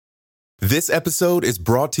This episode is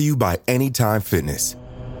brought to you by Anytime Fitness.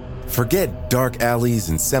 Forget dark alleys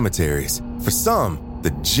and cemeteries. For some,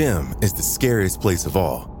 the gym is the scariest place of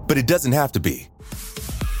all, but it doesn't have to be.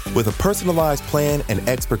 With a personalized plan and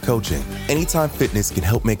expert coaching, Anytime Fitness can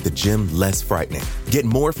help make the gym less frightening. Get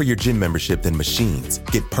more for your gym membership than machines.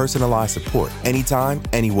 Get personalized support anytime,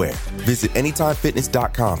 anywhere. Visit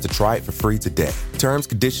AnytimeFitness.com to try it for free today. Terms,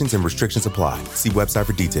 conditions, and restrictions apply. See website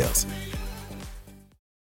for details.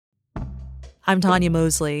 I'm Tanya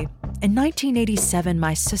Mosley. In 1987,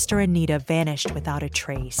 my sister Anita vanished without a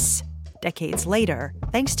trace. Decades later,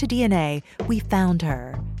 thanks to DNA, we found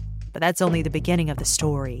her. But that's only the beginning of the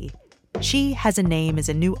story. She Has a Name is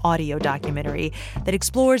a new audio documentary that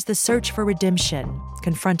explores the search for redemption,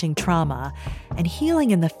 confronting trauma, and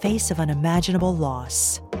healing in the face of unimaginable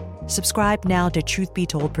loss. Subscribe now to Truth Be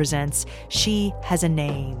Told presents She Has a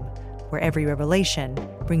Name, where every revelation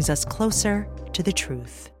brings us closer to the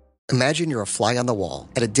truth. Imagine you're a fly on the wall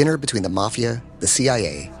at a dinner between the mafia, the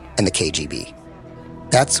CIA, and the KGB.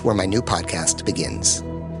 That's where my new podcast begins.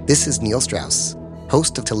 This is Neil Strauss,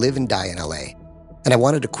 host of To Live and Die in LA, and I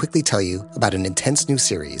wanted to quickly tell you about an intense new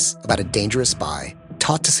series about a dangerous spy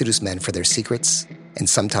taught to seduce men for their secrets and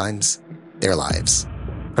sometimes their lives.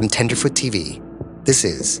 From Tenderfoot TV, this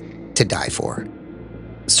is To Die For.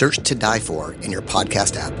 Search To Die For in your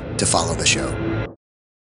podcast app to follow the show.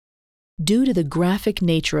 Due to the graphic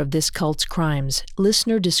nature of this cult's crimes,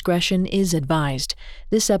 listener discretion is advised.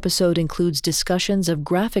 This episode includes discussions of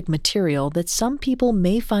graphic material that some people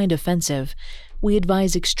may find offensive. We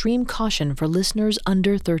advise extreme caution for listeners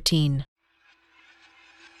under 13.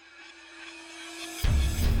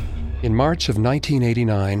 In March of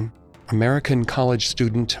 1989, American college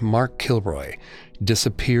student Mark Kilroy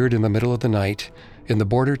disappeared in the middle of the night in the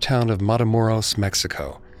border town of Matamoros,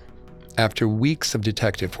 Mexico. After weeks of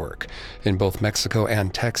detective work in both Mexico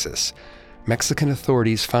and Texas, Mexican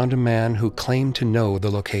authorities found a man who claimed to know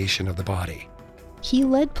the location of the body. He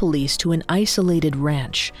led police to an isolated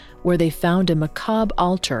ranch where they found a macabre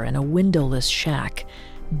altar and a windowless shack.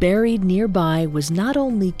 Buried nearby was not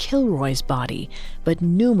only Kilroy's body, but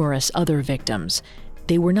numerous other victims.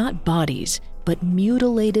 They were not bodies, but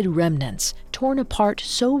mutilated remnants, torn apart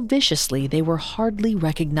so viciously they were hardly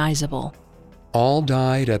recognizable. All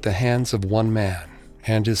died at the hands of one man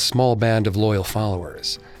and his small band of loyal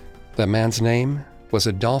followers. The man's name was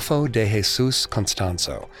Adolfo de Jesus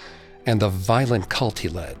Constanzo, and the violent cult he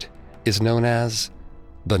led is known as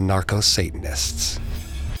the Narcosatanists.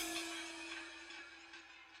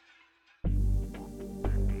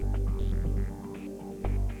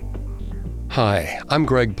 Hi, I'm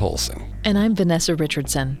Greg Polson. And I'm Vanessa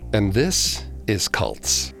Richardson. And this is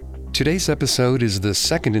Cults. Today's episode is the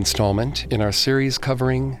second installment in our series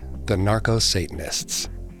covering the Narcosatanists.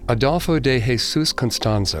 Adolfo de Jesus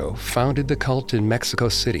Constanzo founded the cult in Mexico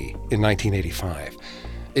City in 1985.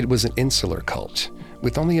 It was an insular cult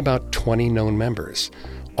with only about 20 known members,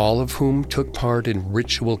 all of whom took part in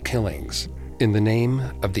ritual killings in the name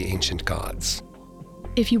of the ancient gods.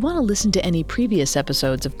 If you want to listen to any previous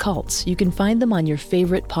episodes of Cults, you can find them on your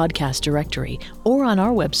favorite podcast directory or on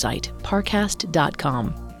our website,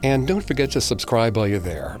 parcast.com. And don't forget to subscribe while you're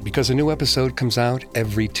there, because a new episode comes out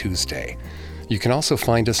every Tuesday. You can also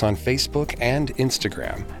find us on Facebook and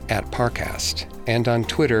Instagram at Parcast, and on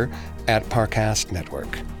Twitter at Parcast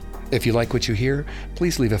Network. If you like what you hear,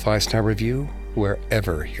 please leave a 5-star review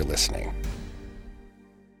wherever you're listening.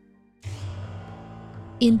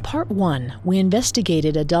 In Part 1, we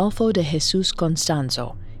investigated Adolfo de Jesus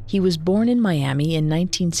Constanzo. He was born in Miami in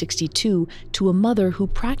 1962 to a mother who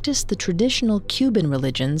practiced the traditional Cuban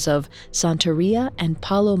religions of Santeria and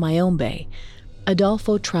Palo Mayombe.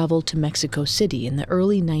 Adolfo traveled to Mexico City in the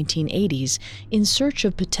early 1980s in search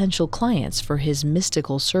of potential clients for his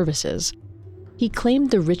mystical services. He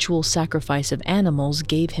claimed the ritual sacrifice of animals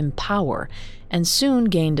gave him power and soon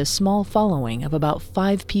gained a small following of about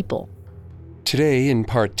 5 people. Today, in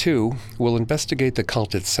Part 2, we'll investigate the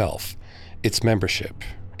cult itself, its membership,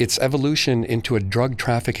 its evolution into a drug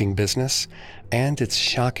trafficking business, and its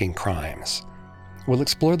shocking crimes. We'll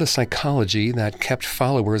explore the psychology that kept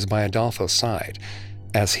followers by Adolfo's side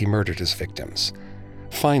as he murdered his victims.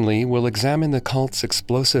 Finally, we'll examine the cult's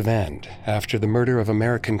explosive end after the murder of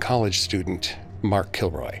American college student Mark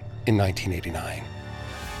Kilroy in 1989.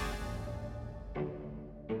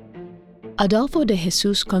 Adolfo de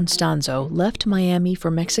Jesus Constanzo left Miami for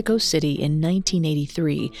Mexico City in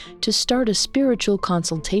 1983 to start a spiritual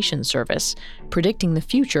consultation service, predicting the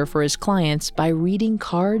future for his clients by reading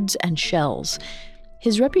cards and shells.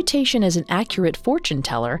 His reputation as an accurate fortune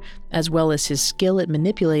teller, as well as his skill at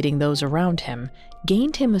manipulating those around him,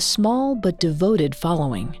 gained him a small but devoted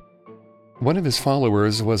following. One of his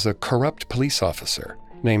followers was a corrupt police officer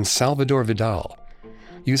named Salvador Vidal.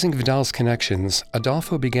 Using Vidal's connections,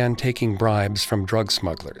 Adolfo began taking bribes from drug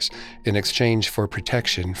smugglers in exchange for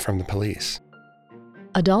protection from the police.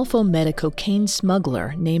 Adolfo met a cocaine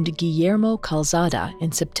smuggler named Guillermo Calzada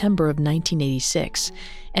in September of 1986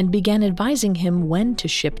 and began advising him when to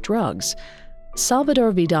ship drugs.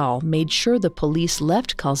 Salvador Vidal made sure the police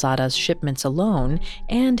left Calzada's shipments alone,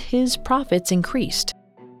 and his profits increased.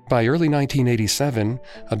 By early 1987,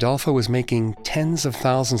 Adolfo was making tens of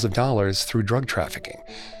thousands of dollars through drug trafficking.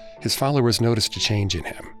 His followers noticed a change in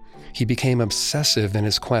him. He became obsessive in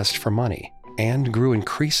his quest for money and grew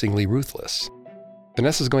increasingly ruthless.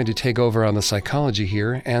 Vanessa's going to take over on the psychology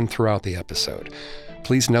here and throughout the episode.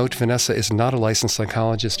 Please note, Vanessa is not a licensed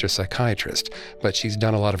psychologist or psychiatrist, but she's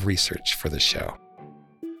done a lot of research for this show.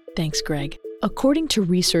 Thanks, Greg. According to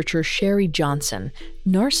researcher Sherry Johnson,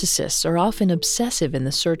 narcissists are often obsessive in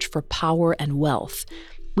the search for power and wealth.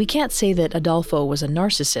 We can't say that Adolfo was a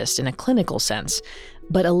narcissist in a clinical sense,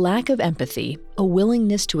 but a lack of empathy, a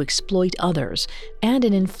willingness to exploit others, and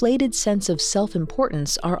an inflated sense of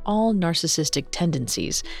self-importance are all narcissistic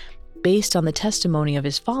tendencies. Based on the testimony of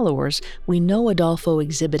his followers, we know Adolfo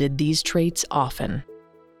exhibited these traits often.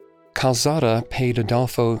 Calzada paid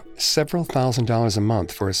Adolfo several $1,000s a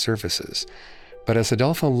month for his services. But as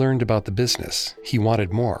Adolfo learned about the business, he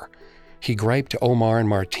wanted more. He griped to Omar and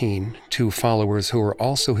Martin, two followers who were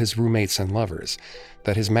also his roommates and lovers,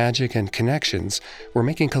 that his magic and connections were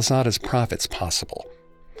making Calzada's profits possible.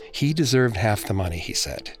 He deserved half the money, he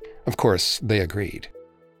said. Of course, they agreed.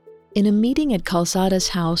 In a meeting at Calzada's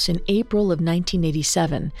house in April of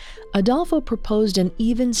 1987, Adolfo proposed an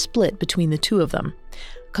even split between the two of them.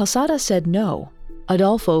 Calzada said no.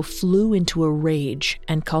 Adolfo flew into a rage,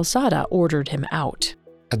 and Calzada ordered him out.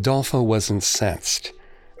 Adolfo was incensed,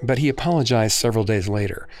 but he apologized several days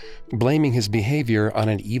later, blaming his behavior on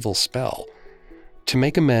an evil spell. To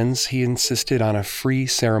make amends, he insisted on a free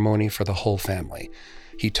ceremony for the whole family.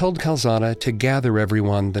 He told Calzada to gather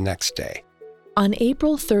everyone the next day. On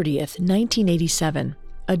April 30th, 1987,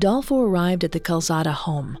 Adolfo arrived at the Calzada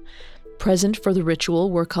home. Present for the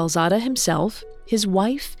ritual were Calzada himself, his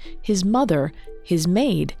wife, his mother, his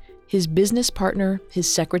maid, his business partner,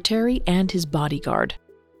 his secretary, and his bodyguard.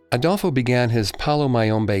 Adolfo began his Palo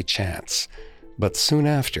Mayombe chants, but soon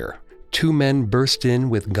after, two men burst in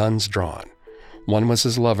with guns drawn. One was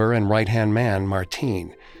his lover and right-hand man,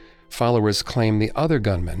 Martin. Followers claim the other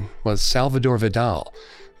gunman was Salvador Vidal,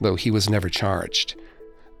 though he was never charged.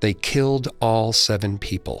 They killed all 7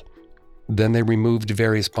 people. Then they removed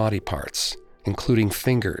various body parts, including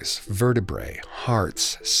fingers, vertebrae,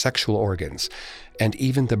 hearts, sexual organs, and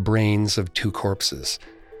even the brains of 2 corpses.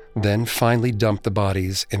 Then finally dumped the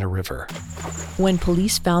bodies in a river. When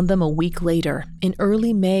police found them a week later, in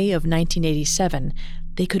early May of 1987,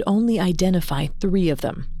 they could only identify 3 of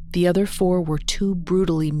them. The other 4 were too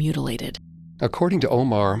brutally mutilated. According to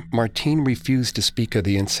Omar, Martin refused to speak of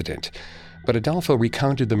the incident, but Adolfo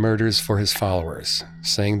recounted the murders for his followers,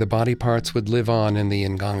 saying the body parts would live on in the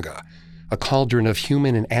Nganga, a cauldron of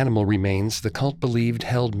human and animal remains the cult believed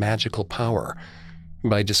held magical power.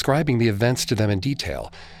 By describing the events to them in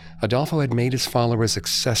detail, Adolfo had made his followers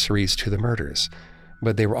accessories to the murders,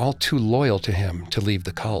 but they were all too loyal to him to leave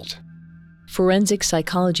the cult. Forensic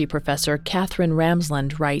psychology professor Catherine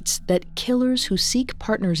Ramsland writes that killers who seek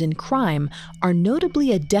partners in crime are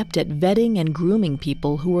notably adept at vetting and grooming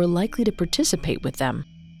people who are likely to participate with them.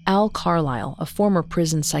 Al Carlisle, a former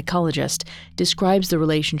prison psychologist, describes the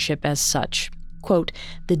relationship as such. Quote,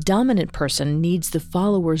 "The dominant person needs the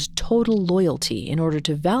follower's total loyalty in order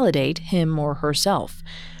to validate him or herself.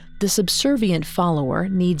 The subservient follower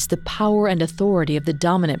needs the power and authority of the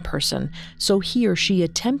dominant person, so he or she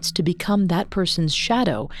attempts to become that person's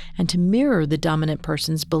shadow and to mirror the dominant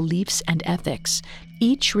person's beliefs and ethics.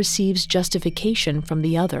 Each receives justification from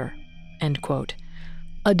the other." End quote.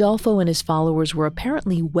 Adolfo and his followers were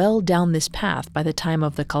apparently well down this path by the time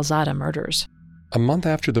of the Calzada murders. A month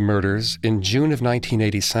after the murders, in June of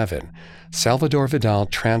 1987, Salvador Vidal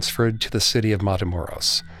transferred to the city of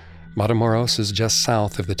Matamoros. Matamoros is just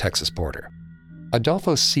south of the Texas border.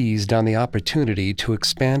 Adolfo seized on the opportunity to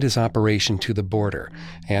expand his operation to the border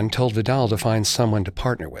and told Vidal to find someone to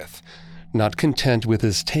partner with. Not content with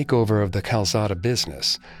his takeover of the Calzada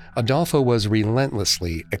business, Adolfo was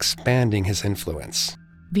relentlessly expanding his influence.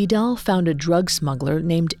 Vidal found a drug smuggler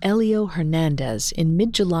named Elio Hernandez in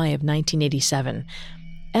mid-July of 1987.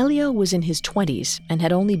 Elio was in his 20s and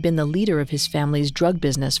had only been the leader of his family's drug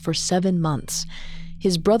business for 7 months.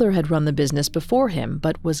 His brother had run the business before him,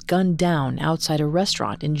 but was gunned down outside a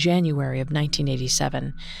restaurant in January of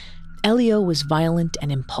 1987. Elio was violent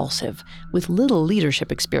and impulsive, with little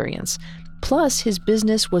leadership experience. Plus, his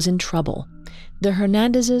business was in trouble. The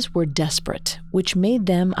Hernandezes were desperate, which made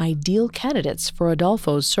them ideal candidates for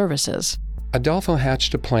Adolfo's services. Adolfo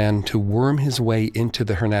hatched a plan to worm his way into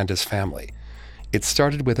the Hernandez family. It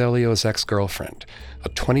started with Elio's ex-girlfriend, a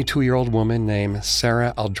 22-year-old woman named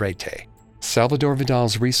Sara Aldrete. Salvador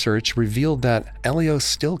Vidal's research revealed that Elio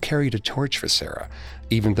still carried a torch for Sara,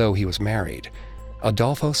 even though he was married.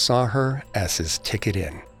 Adolfo saw her as his ticket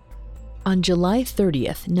in. On July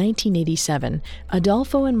 30th, 1987,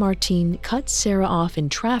 Adolfo and Martin cut Sara off in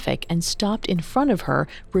traffic and stopped in front of her,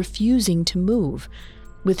 refusing to move.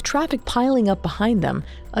 With traffic piling up behind them,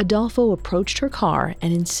 Adolfo approached her car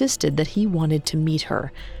and insisted that he wanted to meet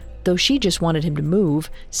her. Though she just wanted him to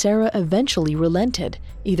move, Sara eventually relented,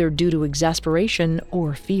 either due to exasperation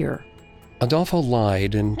or fear. Adolfo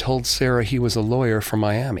lied and told Sara he was a lawyer from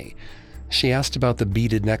Miami. She asked about the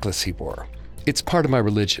beaded necklace he wore. "It's part of my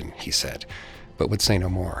religion," he said, but would say no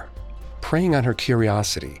more. Preying on her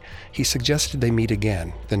curiosity, he suggested they meet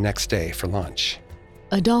again the next day for lunch.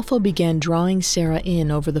 Adolfo began drawing Sara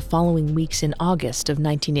in over the following weeks in August of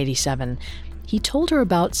 1987. He told her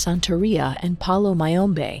about Santeria and Palo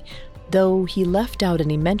Mayombe, though he left out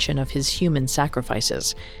any mention of his human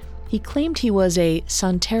sacrifices. He claimed he was a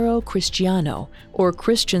Santero Cristiano, or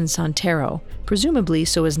Christian Santero, presumably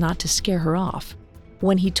so as not to scare her off.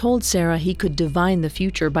 When he told Sara he could divine the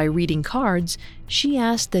future by reading cards, she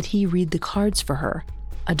asked that he read the cards for her.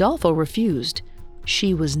 Adolfo refused.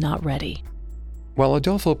 She was not ready. While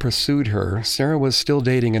Adolfo pursued her, Sara was still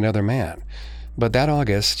dating another man. But that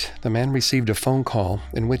August, the man received a phone call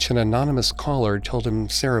in which an anonymous caller told him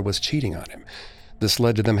Sara was cheating on him. This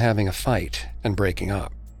led to them having a fight and breaking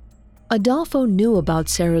up. Adolfo knew about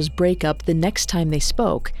Sara's breakup the next time they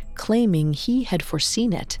spoke, claiming he had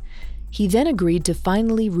foreseen it. He then agreed to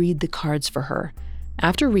finally read the cards for her.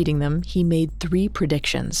 After reading them, he made 3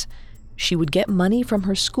 predictions. She would get money from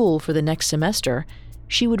her school for the next semester,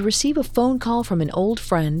 she would receive a phone call from an old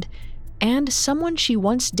friend, and someone she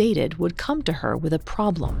once dated would come to her with a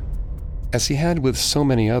problem. As he had with so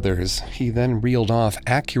many others, he then reeled off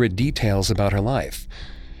accurate details about her life.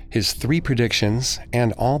 His 3 predictions,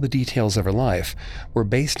 and all the details of her life, were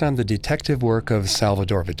based on the detective work of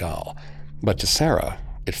Salvador Vidal. But to Sara,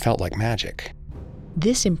 it felt like magic.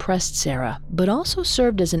 This impressed Sara, but also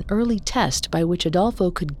served as an early test by which Adolfo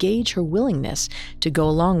could gauge her willingness to go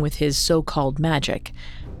along with his so-called magic.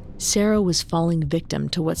 Sara was falling victim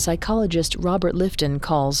to what psychologist Robert Lifton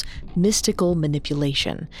calls mystical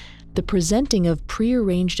manipulation, the presenting of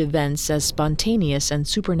prearranged events as spontaneous and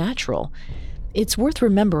supernatural. It's worth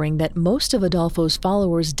remembering that most of Adolfo's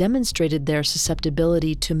followers demonstrated their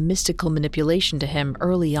susceptibility to mystical manipulation to him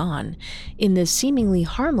early on, in the seemingly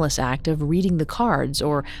harmless act of reading the cards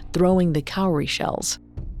or throwing the cowrie shells.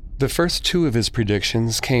 The first 2 of his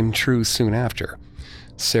predictions came true soon after.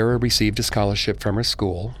 Sara received a scholarship from her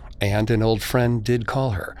school, and an old friend did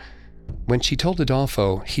call her. When she told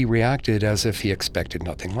Adolfo, he reacted as if he expected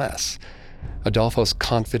nothing less. Adolfo's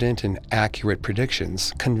confident and accurate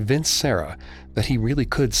predictions convinced Sara that he really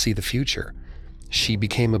could see the future. She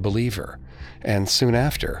became a believer, and soon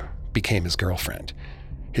after became his girlfriend.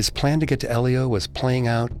 His plan to get to Elio was playing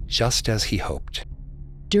out just as he hoped.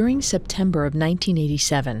 During September of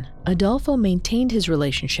 1987, Adolfo maintained his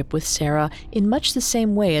relationship with Sara in much the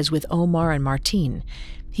same way as with Omar and Martin.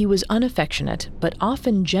 He was unaffectionate, but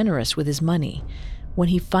often generous with his money. When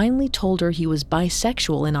he finally told her he was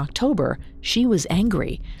bisexual in October, she was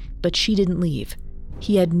angry, but she didn't leave.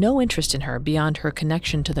 He had no interest in her beyond her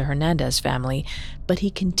connection to the Hernandez family, but he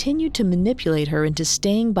continued to manipulate her into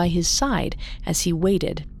staying by his side as he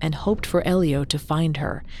waited and hoped for Elio to find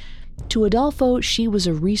her. To Adolfo, she was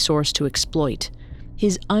a resource to exploit.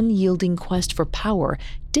 His unyielding quest for power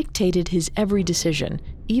dictated his every decision,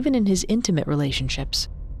 even in his intimate relationships.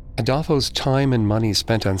 Adolfo's time and money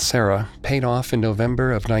spent on Sara paid off in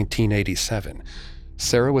November of 1987.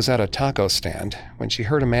 Sara was at a taco stand when she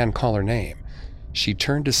heard a man call her name. She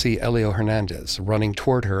turned to see Elio Hernandez running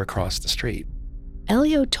toward her across the street.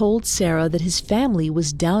 Elio told Sara that his family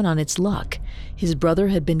was down on its luck. His brother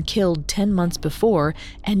had been killed 10 months before,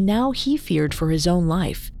 and now he feared for his own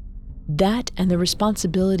life. That and the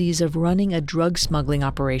responsibilities of running a drug smuggling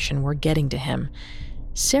operation were getting to him.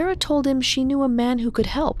 Sara told him she knew a man who could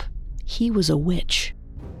help. He was a witch.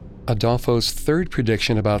 Adolfo's 3rd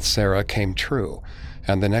prediction about Sara came true,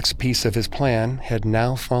 and the next piece of his plan had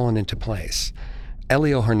now fallen into place.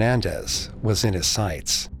 Elio Hernandez was in his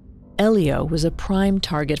sights. Elio was a prime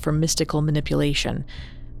target for mystical manipulation.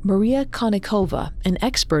 Maria Konnikova, an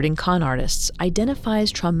expert in con artists,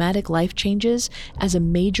 identifies traumatic life changes as a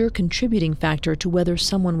major contributing factor to whether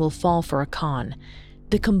someone will fall for a con.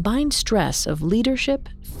 The combined stress of leadership,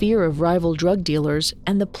 fear of rival drug dealers,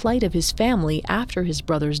 and the plight of his family after his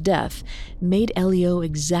brother's death made Elio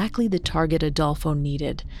exactly the target Adolfo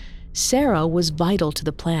needed. Sarah was vital to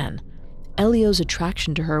the plan. Elio's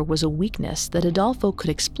attraction to her was a weakness that Adolfo could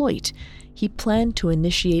exploit. He planned to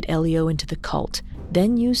initiate Elio into the cult,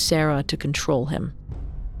 then use Sarah to control him.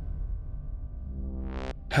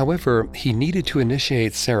 However, he needed to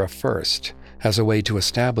initiate Sarah first, as a way to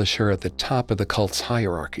establish her at the top of the cult's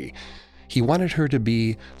hierarchy. He wanted her to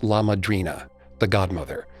be La Madrina, the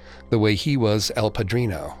godmother, the way he was El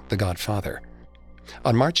Padrino, the godfather.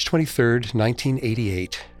 On March 23,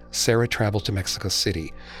 1988, Sarah traveled to Mexico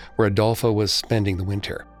City, where Adolfo was spending the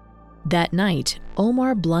winter. That night,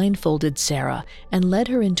 Omar blindfolded Sarah and led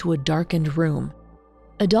her into a darkened room.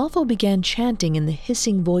 Adolfo began chanting in the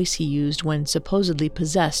hissing voice he used when supposedly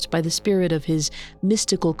possessed by the spirit of his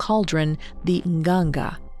mystical cauldron, the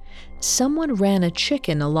Nganga. Someone ran a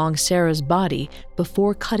chicken along Sarah's body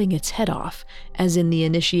before cutting its head off, as in the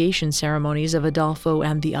initiation ceremonies of Adolfo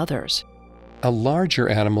and the others. A larger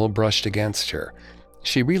animal brushed against her.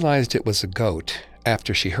 She realized it was a goat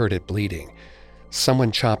after she heard it bleeding.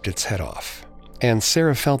 Someone chopped its head off, and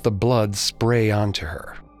Sarah felt the blood spray onto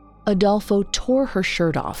her. Adolfo tore her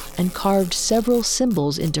shirt off and carved several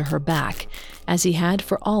symbols into her back, as he had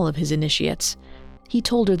for all of his initiates. He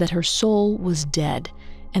told her that her soul was dead,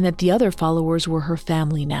 and that the other followers were her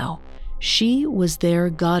family now. She was their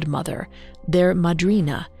godmother, their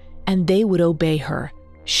madrina, and they would obey her.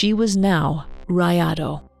 She was now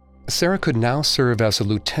Rayado. Sarah could now serve as a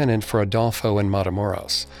lieutenant for Adolfo and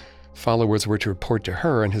Matamoros. Followers were to report to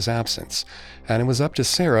her in his absence, and it was up to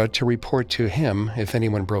Sarah to report to him if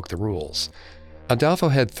anyone broke the rules. Adolfo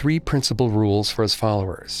had 3 principal rules for his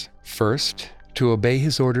followers. First, to obey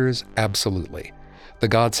his orders absolutely. The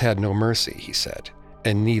gods had no mercy, he said,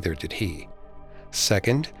 and neither did he.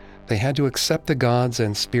 Second, they had to accept the gods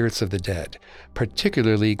and spirits of the dead,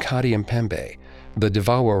 particularly Kadi Mpembe, the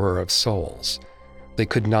devourer of souls. They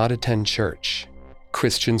could not attend church.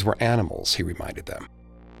 Christians were animals, he reminded them.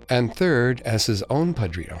 And third, as his own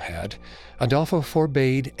padrino had, Adolfo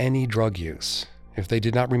forbade any drug use. If they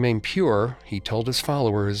did not remain pure, he told his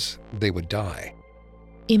followers, they would die.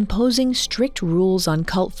 Imposing strict rules on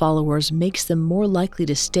cult followers makes them more likely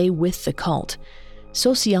to stay with the cult.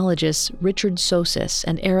 Sociologists Richard Sosis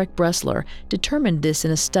and Eric Bressler determined this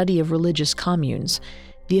in a study of religious communes.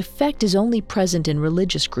 The effect is only present in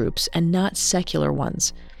religious groups and not secular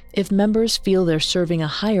ones. If members feel they're serving a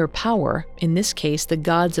higher power, in this case the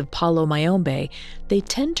gods of Palo Mayombe, they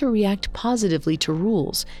tend to react positively to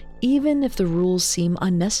rules, even if the rules seem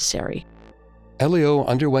unnecessary. Elio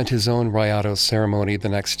underwent his own Rayado ceremony the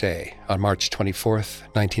next day, on March 24,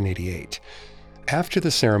 1988. After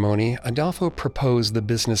the ceremony, Adolfo proposed the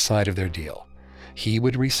business side of their deal. He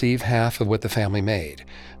would receive half of what the family made,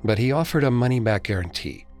 but he offered a money-back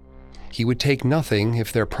guarantee. He would take nothing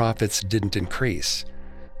if their profits didn't increase.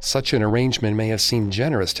 Such an arrangement may have seemed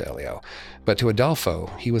generous to Elio, but to Adolfo,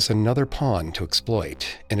 he was another pawn to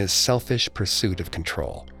exploit in his selfish pursuit of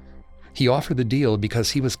control. He offered the deal because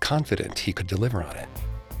he was confident he could deliver on it.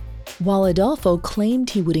 While Adolfo claimed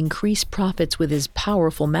he would increase profits with his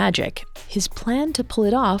powerful magic, his plan to pull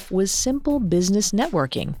it off was simple business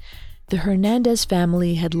networking. The Hernandez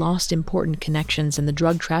family had lost important connections in the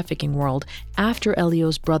drug trafficking world after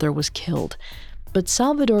Elio's brother was killed. But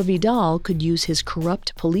Salvador Vidal could use his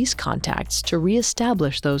corrupt police contacts to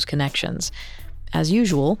reestablish those connections. As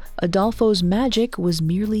usual, Adolfo's magic was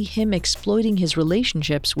merely him exploiting his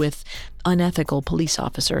relationships with unethical police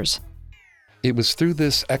officers. It was through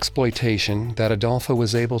this exploitation that Adolfo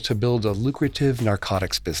was able to build a lucrative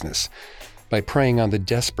narcotics business. By preying on the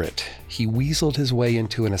desperate, he weaseled his way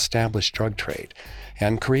into an established drug trade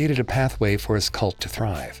and created a pathway for his cult to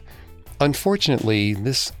thrive. Unfortunately,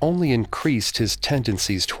 this only increased his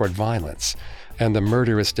tendencies toward violence, and the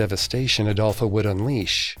murderous devastation Adolfo would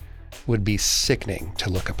unleash would be sickening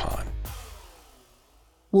to look upon.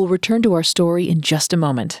 We'll return to our story in just a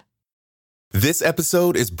moment. This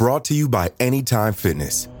episode is brought to you by Anytime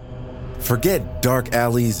Fitness. Forget dark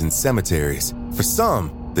alleys and cemeteries. For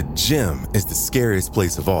some, the gym is the scariest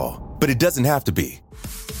place of all, but it doesn't have to be.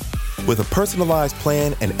 With a personalized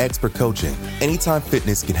plan and expert coaching, Anytime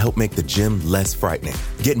Fitness can help make the gym less frightening.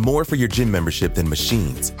 Get more for your gym membership than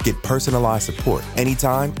machines. Get personalized support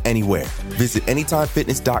anytime, anywhere. Visit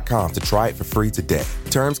AnytimeFitness.com to try it for free today.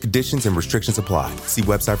 Terms, conditions, and restrictions apply. See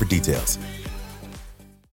website for details.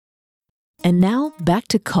 And now, back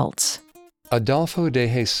to cults. Adolfo de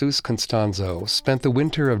Jesus Constanzo spent the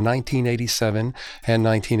winter of 1987 and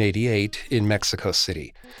 1988 in Mexico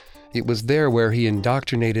City. It was there where he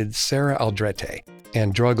indoctrinated Sara Aldrete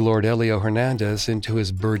and drug lord Elio Hernandez into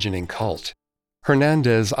his burgeoning cult.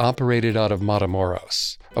 Hernandez operated out of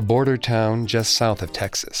Matamoros, a border town just south of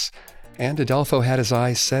Texas, and Adolfo had his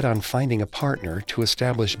eyes set on finding a partner to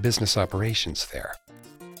establish business operations there.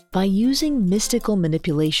 By using mystical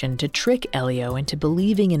manipulation to trick Elio into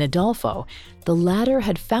believing in Adolfo, the latter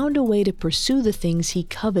had found a way to pursue the things he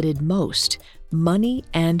coveted most: money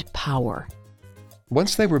and power.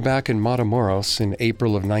 Once they were back in Matamoros in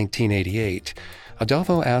April of 1988,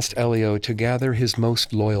 Adolfo asked Elio to gather his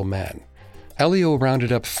most loyal men. Elio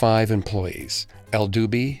rounded up 5 employees: El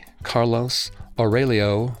Dubi, Carlos,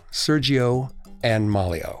 Aurelio, Sergio, and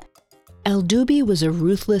Malio. El Dubi was a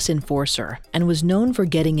ruthless enforcer and was known for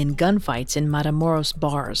getting in gunfights in Matamoros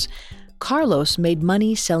bars. Carlos made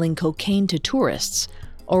money selling cocaine to tourists.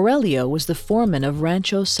 Aurelio was the foreman of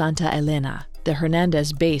Rancho Santa Elena, the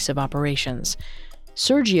Hernandez base of operations.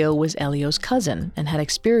 Sergio was Elio's cousin and had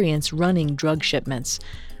experience running drug shipments.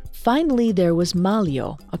 Finally, there was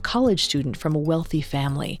Malio, a college student from a wealthy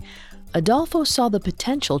family. Adolfo saw the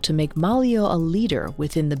potential to make Malio a leader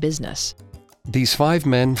within the business. These 5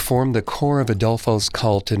 men formed the core of Adolfo's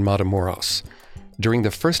cult in Matamoros. During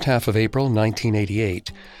the first half of April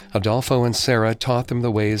 1988, Adolfo and Sara taught them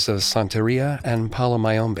the ways of Santeria and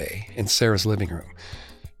Palomayombe in Sara's living room.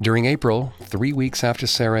 During April, 3 weeks after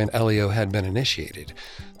Sara and Elio had been initiated,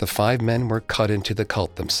 the 5 men were cut into the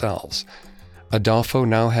cult themselves. Adolfo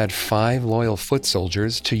now had 5 loyal foot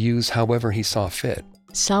soldiers to use however he saw fit.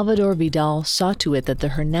 Salvador Vidal saw to it that the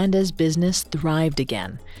Hernandez business thrived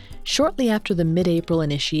again. Shortly after the mid-April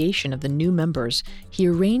initiation of the new members, he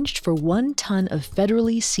arranged for 1 ton of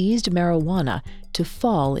federally seized marijuana to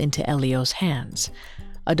fall into Elio's hands.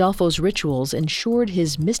 Adolfo's rituals ensured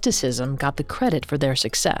his mysticism got the credit for their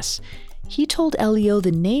success. He told Elio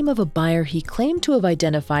the name of a buyer he claimed to have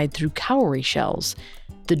identified through cowrie shells.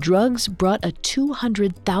 The drugs brought a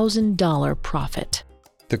 $200,000 profit.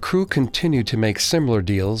 The crew continued to make similar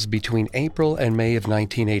deals between April and May of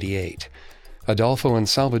 1988. Adolfo and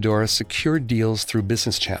Salvador secured deals through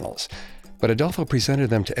business channels, but Adolfo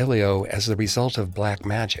presented them to Elio as the result of black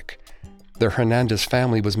magic. The Hernandez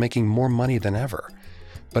family was making more money than ever.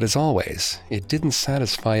 But as always, it didn't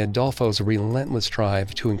satisfy Adolfo's relentless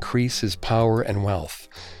drive to increase his power and wealth.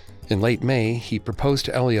 In late May, he proposed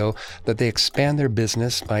to Elio that they expand their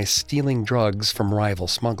business by stealing drugs from rival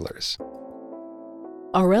smugglers.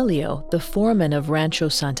 Aurelio, the foreman of Rancho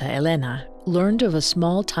Santa Elena, learned of a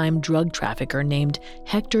small-time drug trafficker named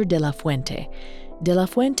Hector de la Fuente. De la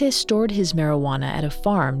Fuente stored his marijuana at a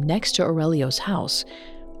farm next to Aurelio's house.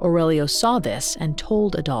 Aurelio saw this and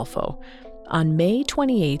told Adolfo. On May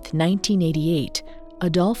 28, 1988,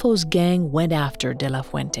 Adolfo's gang went after de la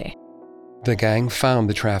Fuente. The gang found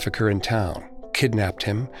the trafficker in town, kidnapped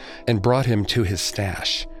him, and brought him to his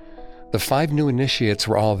stash. The 5 new initiates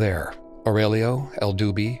were all there: Aurelio, El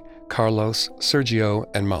Dubi, Carlos, Sergio,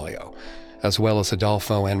 and Malio, as well as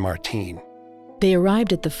Adolfo and Martin. They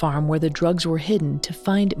arrived at the farm where the drugs were hidden to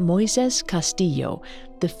find Moises Castillo,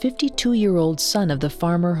 the 52-year-old son of the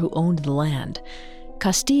farmer who owned the land.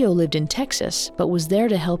 Castillo lived in Texas, but was there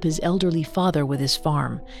to help his elderly father with his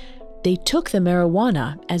farm. They took the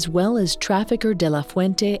marijuana, as well as trafficker de la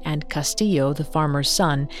Fuente and Castillo, the farmer's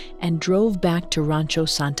son, and drove back to Rancho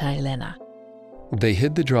Santa Elena. They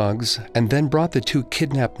hid the drugs and then brought the 2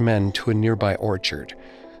 kidnapped men to a nearby orchard.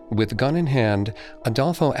 With gun in hand,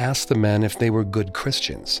 Adolfo asked the men if they were good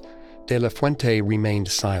Christians. De la Fuente remained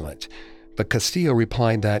silent, but Castillo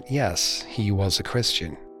replied that yes, he was a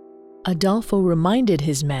Christian. Adolfo reminded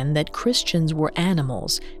his men that Christians were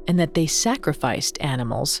animals and that they sacrificed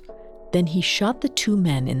animals. Then he shot the 2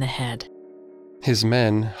 men in the head. His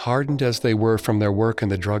men, hardened as they were from their work in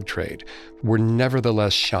the drug trade, were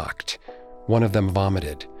nevertheless shocked. One of them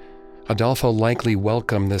vomited. Adolfo likely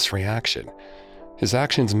welcomed this reaction. His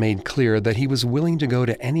actions made clear that he was willing to go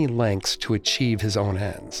to any lengths to achieve his own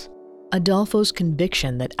ends. Adolfo's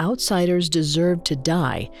conviction that outsiders deserved to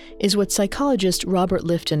die is what psychologist Robert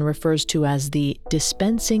Lifton refers to as the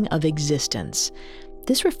dispensing of existence.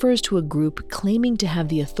 This refers to a group claiming to have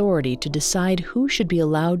the authority to decide who should be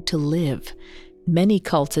allowed to live. Many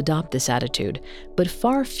cults adopt this attitude, but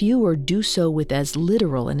far fewer do so with as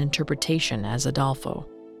literal an interpretation as Adolfo.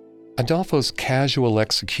 Adolfo's casual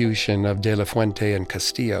execution of De la Fuente and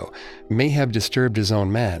Castillo may have disturbed his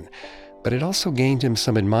own men, but it also gained him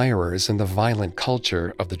some admirers in the violent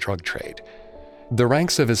culture of the drug trade. The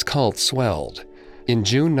ranks of his cult swelled. In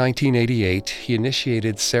June 1988, he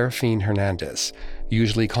initiated Serafin Hernandez,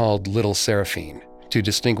 usually called Little Seraphine, to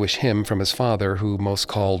distinguish him from his father, who most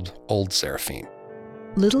called Old Seraphine.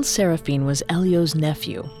 Little Seraphine was Elio's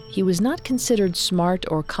nephew. He was not considered smart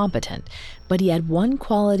or competent, but he had one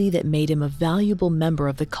quality that made him a valuable member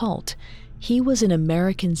of the cult. He was an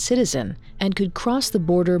American citizen and could cross the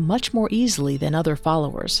border much more easily than other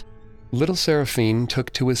followers. Little Seraphine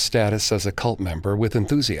took to his status as a cult member with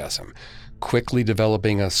enthusiasm, quickly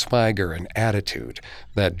developing a swagger and attitude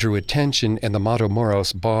that drew attention in the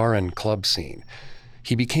Matamoros bar and club scene.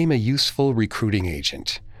 He became a useful recruiting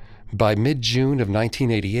agent. By mid-June of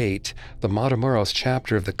 1988, the Matamoros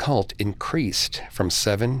chapter of the cult increased from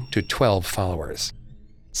 7 to 12 followers.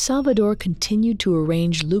 Salvador continued to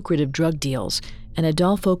arrange lucrative drug deals, and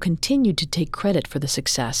Adolfo continued to take credit for the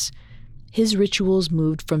success. His rituals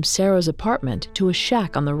moved from Sarah's apartment to a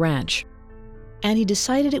shack on the ranch. And he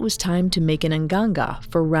decided it was time to make an nganga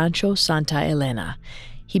for Rancho Santa Elena.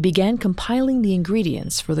 He began compiling the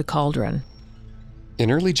ingredients for the cauldron. In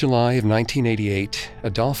early July of 1988,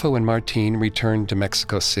 Adolfo and Martin returned to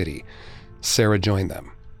Mexico City. Sarah joined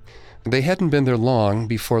them. They hadn't been there long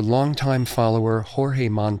before longtime follower Jorge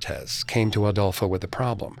Montes came to Adolfo with a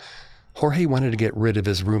problem. Jorge wanted to get rid of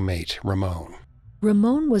his roommate, Ramon.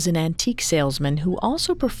 Ramon was an antique salesman who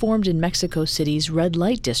also performed in Mexico City's red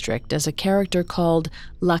light district as a character called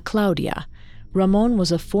La Claudia. Ramon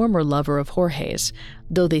was a former lover of Jorge's.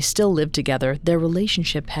 Though they still lived together, their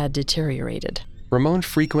relationship had deteriorated. Ramon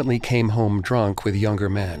frequently came home drunk with younger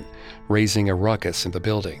men, raising a ruckus in the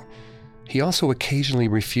building. He also occasionally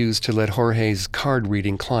refused to let Jorge's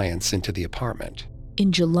card-reading clients into the apartment.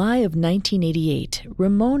 In July of 1988,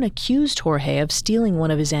 Ramon accused Jorge of stealing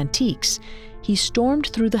one of his antiques. He stormed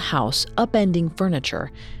through the house, upending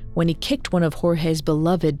furniture. When he kicked one of Jorge's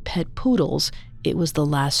beloved pet poodles, it was the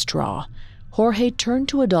last straw. Jorge turned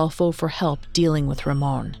to Adolfo for help dealing with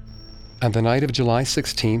Ramon. On the night of July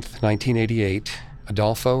 16, 1988,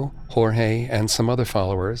 Adolfo, Jorge, and some other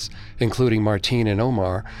followers, including Martin and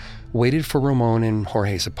Omar, waited for Ramon in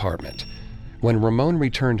Jorge's apartment. When Ramon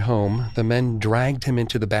returned home, the men dragged him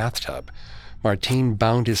into the bathtub. Martin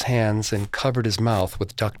bound his hands and covered his mouth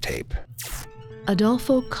with duct tape.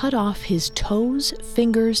 Adolfo cut off his toes,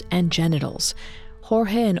 fingers, and genitals.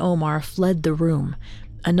 Jorge and Omar fled the room.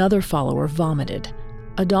 Another follower vomited.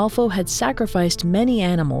 Adolfo had sacrificed many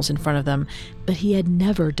animals in front of them, but he had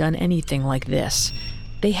never done anything like this.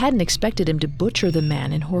 They hadn't expected him to butcher the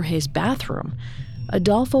man in Jorge's bathroom.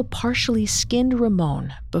 Adolfo partially skinned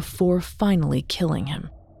Ramon before finally killing him.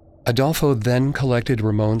 Adolfo then collected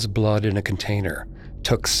Ramon's blood in a container,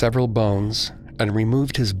 took several bones, and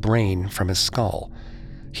removed his brain from his skull.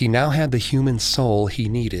 He now had the human soul he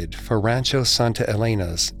needed for Rancho Santa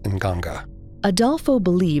Elena's nganga. Adolfo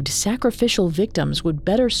believed sacrificial victims would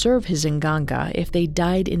better serve his nganga if they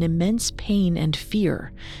died in immense pain and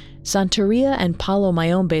fear. Santeria and Palo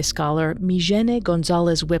Mayombe scholar Mijene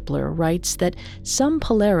Gonzalez Whippler writes that some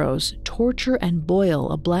paleros torture and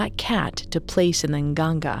boil a black cat to place in the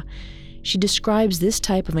nganga. She describes this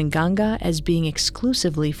type of nganga as being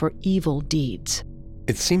exclusively for evil deeds.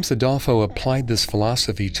 It seems Adolfo applied this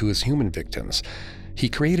philosophy to his human victims. He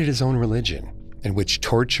created his own religion, in which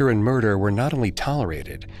torture and murder were not only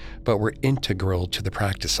tolerated, but were integral to the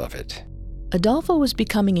practice of it. Adolfo was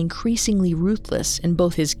becoming increasingly ruthless in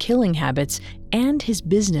both his killing habits and his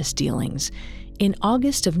business dealings. In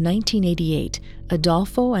August of 1988,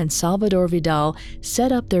 Adolfo and Salvador Vidal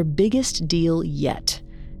set up their biggest deal yet.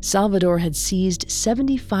 Salvador had seized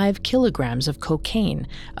 75 kilograms of cocaine,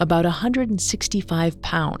 about 165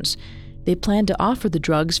 pounds. They planned to offer the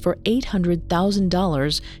drugs for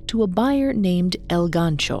 $800,000 to a buyer named El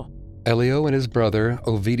Gancho. Elio and his brother,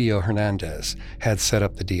 Ovidio Hernandez, had set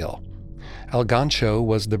up the deal. El Gancho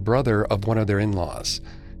was the brother of one of their in-laws.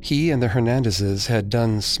 He and the Hernandezes had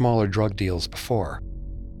done smaller drug deals before.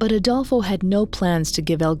 But Adolfo had no plans to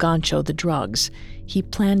give El Gancho the drugs. He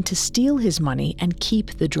planned to steal his money and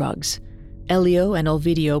keep the drugs. Elio and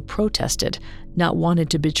Ovidio protested, not wanted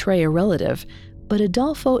to betray a relative, but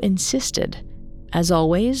Adolfo insisted. As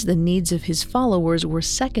always, the needs of his followers were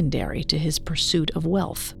secondary to his pursuit of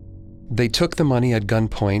wealth. They took the money at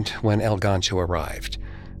gunpoint when El Gancho arrived.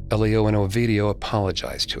 Elio and Ovidio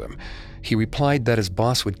apologized to him. He replied that his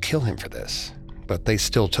boss would kill him for this, but they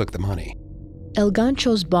still took the money. El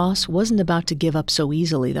Gancho's boss wasn't about to give up so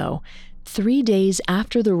easily, though. 3 days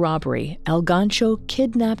after the robbery, El Gancho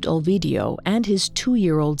kidnapped Ovidio and his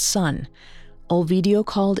 2-year-old son. Ovidio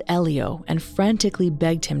called Elio and frantically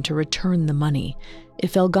begged him to return the money.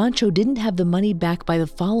 If El Gancho didn't have the money back by the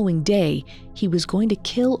following day, he was going to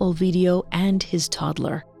kill Ovidio and his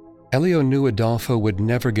toddler. Elio knew Adolfo would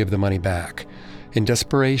never give the money back. In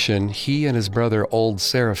desperation, he and his brother Old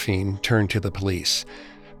Serafine turned to the police.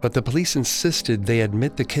 But the police insisted they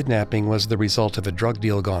admit the kidnapping was the result of a drug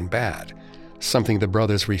deal gone bad, something the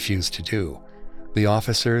brothers refused to do. The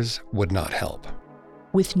officers would not help.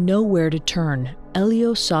 With nowhere to turn,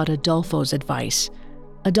 Elio sought Adolfo's advice.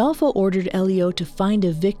 Adolfo ordered Elio to find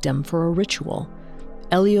a victim for a ritual.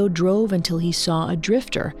 Elio drove until he saw a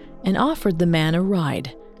drifter and offered the man a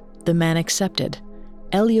ride. The man accepted.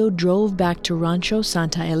 Elio drove back to Rancho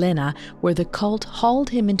Santa Elena, where the cult hauled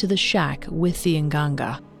him into the shack with the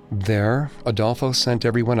Nganga. There, Adolfo sent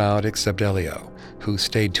everyone out except Elio, who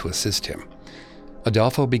stayed to assist him.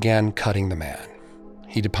 Adolfo began cutting the man.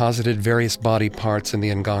 He deposited various body parts in the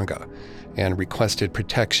Nganga and requested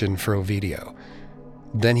protection for Ovidio.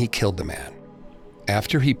 Then he killed the man.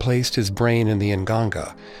 After he placed his brain in the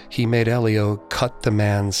Nganga, he made Elio cut the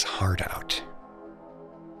man's heart out.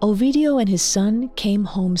 Ovidio and his son came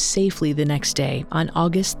home safely the next day on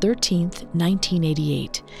August 13,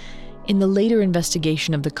 1988. In the later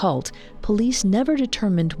investigation of the cult, police never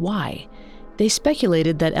determined why. They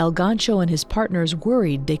speculated that El Gancho and his partners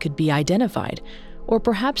worried they could be identified, or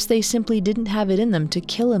perhaps they simply didn't have it in them to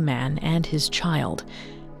kill a man and his child.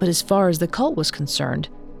 But as far as the cult was concerned,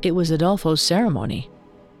 it was Adolfo's ceremony.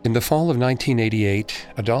 In the fall of 1988,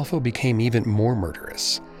 Adolfo became even more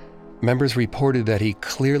murderous. Members reported that he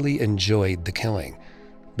clearly enjoyed the killing.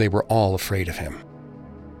 They were all afraid of him.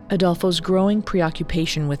 Adolfo's growing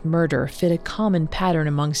preoccupation with murder fit a common pattern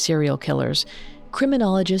among serial killers.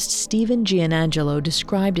 Criminologist Stephen Gianangelo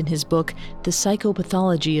described in his book, The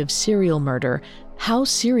Psychopathology of Serial Murder, how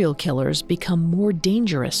serial killers become more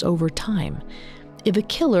dangerous over time. If a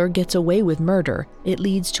killer gets away with murder, it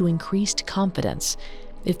leads to increased confidence.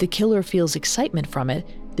 If the killer feels excitement from it,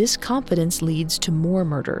 this confidence leads to more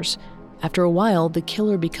murders. After a while, the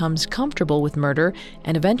killer becomes comfortable with murder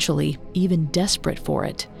and eventually even desperate for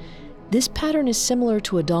it. This pattern is similar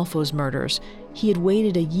to Adolfo's murders. He had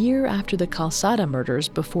waited a year after the Calzada murders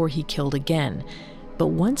before he killed again. But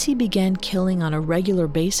once he began killing on a regular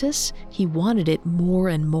basis, he wanted it more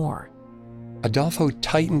and more. Adolfo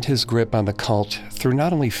tightened his grip on the cult through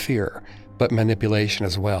not only fear, but manipulation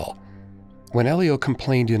as well. When Elio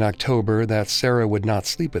complained in October that Sarah would not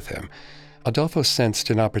sleep with him, Adolfo sensed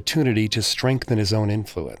an opportunity to strengthen his own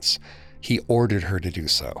influence. He ordered her to do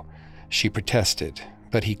so. She protested,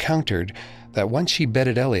 but he countered that once she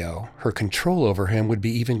bedded Elio, her control over him would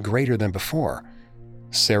be even greater than before.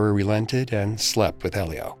 Sarah relented and slept with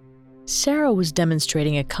Elio. Sarah was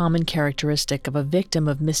demonstrating a common characteristic of a victim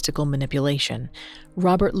of mystical manipulation.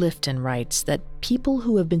 Robert Lifton writes that people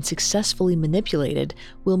who have been successfully manipulated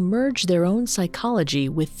will merge their own psychology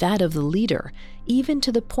with that of the leader, even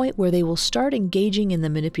to the point where they will start engaging in the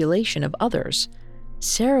manipulation of others.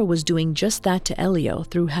 Sarah was doing just that to Elio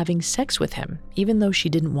through having sex with him, even though she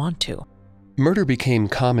didn't want to. Murder became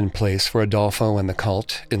commonplace for Adolfo and the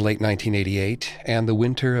cult in late 1988 and the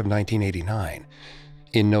winter of 1989.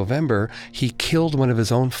 In November, he killed one of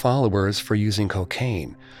his own followers for using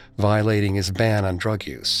cocaine, violating his ban on drug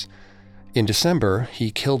use. In December,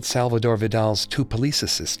 he killed Salvador Vidal's 2 police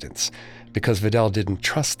assistants because Vidal didn't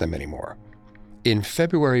trust them anymore. In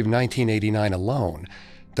February of 1989 alone,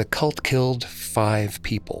 the cult killed 5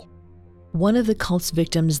 people. One of the cult's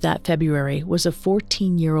victims that February was a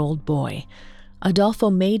 14-year-old boy. Adolfo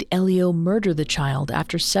made Elio murder the child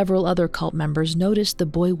after several other cult members noticed the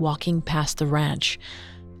boy walking past the ranch.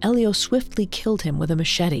 Elio swiftly killed him with a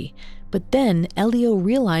machete, but then Elio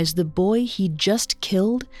realized the boy he just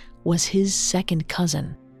killed was his second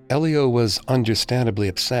cousin. Elio was understandably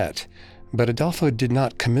upset, but Adolfo did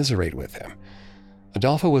not commiserate with him.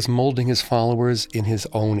 Adolfo was molding his followers in his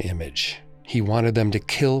own image. He wanted them to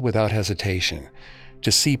kill without hesitation,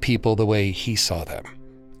 to see people the way he saw them,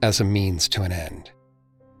 as a means to an end.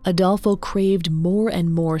 Adolfo craved more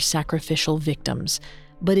and more sacrificial victims,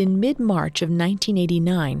 but in mid-March of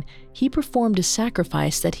 1989, he performed a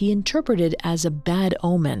sacrifice that he interpreted as a bad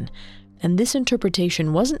omen, and this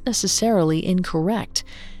interpretation wasn't necessarily incorrect,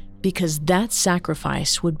 because that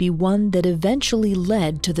sacrifice would be one that eventually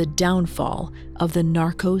led to the downfall of the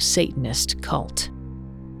Narcosatanist cult.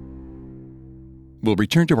 We'll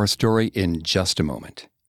return to our story in just a moment.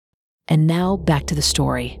 And now back to the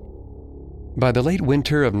story. By the late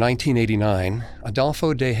winter of 1989,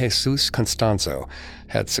 Adolfo de Jesus Constanzo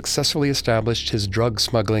had successfully established his drug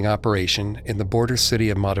smuggling operation in the border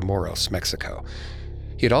city of Matamoros, Mexico.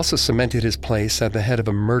 He had also cemented his place at the head of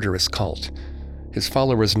a murderous cult. His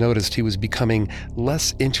followers noticed he was becoming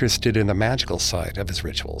less interested in the magical side of his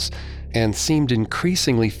rituals and seemed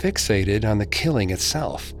increasingly fixated on the killing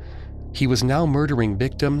itself. He was now murdering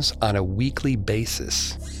victims on a weekly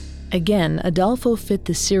basis. Again, Adolfo fit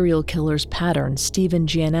the serial killer's pattern Stephen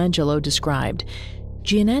Gianangelo described.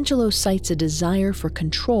 Gianangelo cites a desire for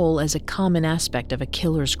control as a common aspect of a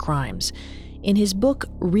killer's crimes. In his book,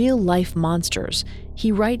 Real Life Monsters,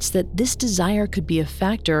 he writes that this desire could be a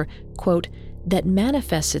factor, quote, that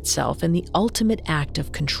manifests itself in the ultimate act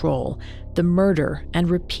of control, the murder and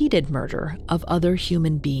repeated murder of other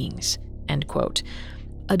human beings, end quote.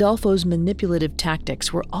 Adolfo's manipulative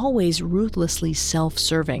tactics were always ruthlessly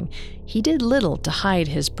self-serving. He did little to hide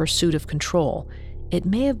his pursuit of control. It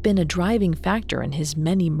may have been a driving factor in his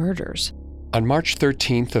many murders. On March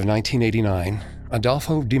 13th of 1989,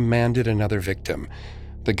 Adolfo demanded another victim.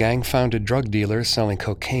 The gang found a drug dealer selling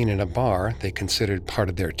cocaine in a bar they considered part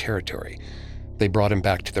of their territory. They brought him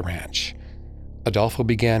back to the ranch. Adolfo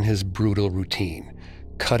began his brutal routine,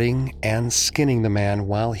 cutting and skinning the man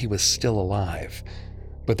while he was still alive.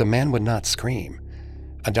 But the man would not scream.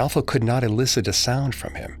 Adolfo could not elicit a sound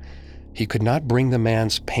from him. He could not bring the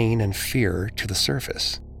man's pain and fear to the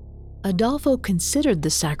surface. Adolfo considered the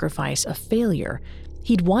sacrifice a failure.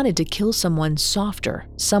 He'd wanted to kill someone softer,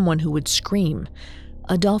 someone who would scream.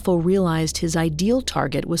 Adolfo realized his ideal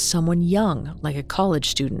target was someone young, like a college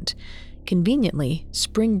student. Conveniently,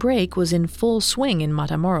 spring break was in full swing in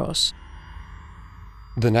Matamoros.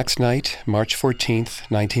 The next night, March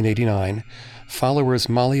 14th, 1989, followers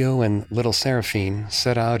Malio and Little Serafine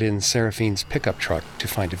set out in Serafine's pickup truck to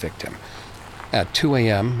find a victim. At 2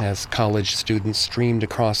 a.m., as college students streamed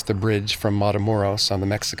across the bridge from Matamoros on the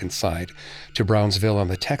Mexican side to Brownsville on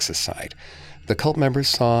the Texas side, the cult members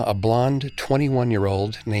saw a blonde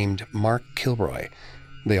 21-year-old named Mark Kilroy.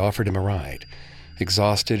 They offered him a ride.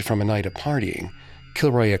 Exhausted from a night of partying,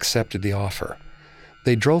 Kilroy accepted the offer.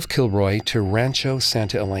 They drove Kilroy to Rancho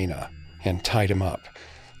Santa Elena and tied him up,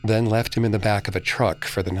 then left him in the back of a truck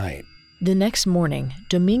for the night. The next morning,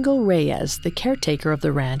 Domingo Reyes, the caretaker of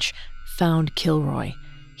the ranch, found Kilroy.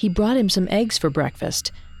 He brought him some eggs for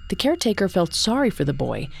breakfast. The caretaker felt sorry for the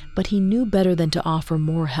boy, but he knew better than to offer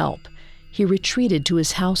more help. He retreated to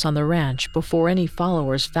his house on the ranch before any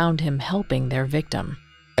followers found him helping their victim.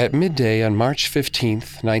 At midday on March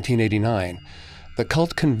 15th, 1989, the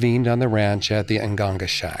cult convened on the ranch at the Nganga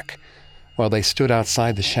Shack. While they stood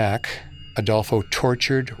outside the shack, Adolfo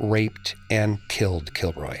tortured, raped, and killed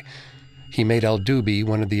Kilroy. He made El Dubi,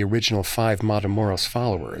 one of the original 5 Matamoros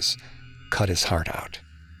followers, cut his heart out.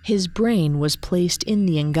 His brain was placed in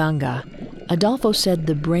the Nganga. Adolfo said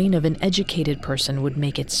the brain of an educated person would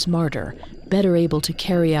make it smarter, better able to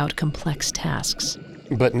carry out complex tasks.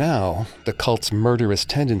 But now, the cult's murderous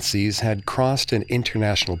tendencies had crossed an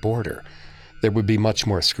international border. There would be much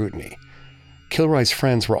more scrutiny. Kilroy's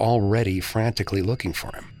friends were already frantically looking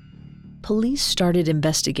for him. Police started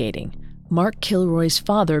investigating. Mark Kilroy's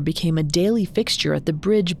father became a daily fixture at the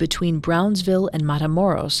bridge between Brownsville and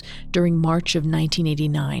Matamoros during March of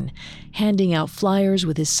 1989, handing out flyers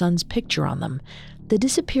with his son's picture on them. The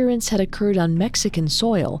disappearance had occurred on Mexican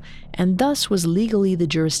soil and thus was legally the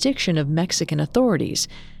jurisdiction of Mexican authorities.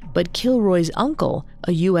 But Kilroy's uncle,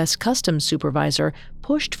 a U.S. Customs supervisor,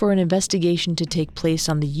 pushed for an investigation to take place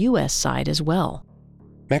on the U.S. side as well.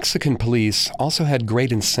 Mexican police also had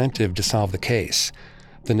great incentive to solve the case.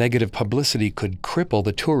 The negative publicity could cripple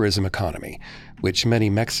the tourism economy, which many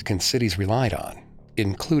Mexican cities relied on,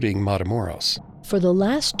 including Matamoros. For the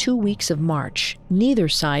last 2 weeks of March, neither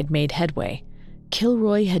side made headway.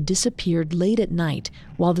 Kilroy had disappeared late at night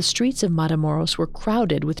while the streets of Matamoros were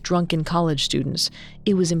crowded with drunken college students.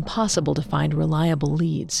 It was impossible to find reliable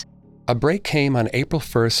leads. A break came on April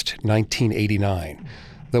 1st, 1989,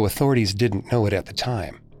 though authorities didn't know it at the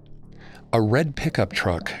time. A red pickup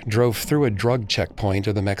truck drove through a drug checkpoint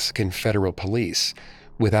of the Mexican Federal Police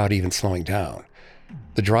without even slowing down.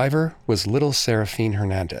 The driver was Little Serafine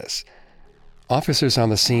Hernandez. Officers on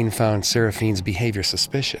the scene found Serafine's behavior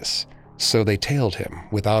suspicious, so they tailed him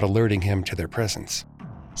without alerting him to their presence.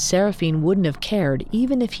 Serafine wouldn't have cared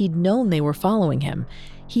even if he'd known they were following him.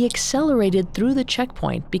 He accelerated through the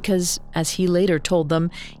checkpoint because, as he later told them,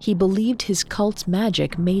 he believed his cult's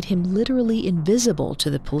magic made him literally invisible to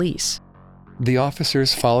the police. The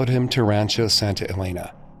officers followed him to Rancho Santa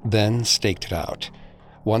Elena, then staked it out.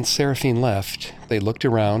 Once Serafine left, they looked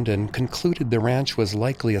around and concluded the ranch was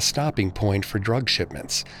likely a stopping point for drug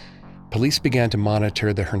shipments. Police began to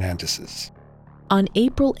monitor the Hernandezes. On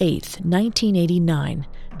April 8, 1989,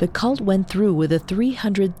 the cult went through with a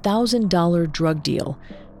 $300,000 drug deal.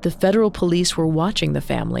 The federal police were watching the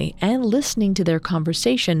family and listening to their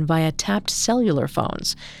conversation via tapped cellular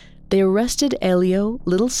phones. They arrested Elio,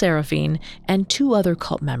 Little Serafine, and 2 other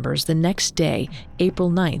cult members the next day, April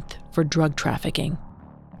 9th, for drug trafficking.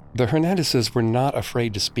 The Hernandezes were not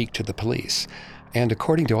afraid to speak to the police. and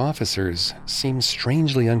according to officers, seemed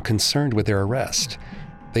strangely unconcerned with their arrest.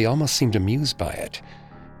 They almost seemed amused by it.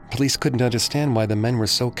 Police couldn't understand why the men were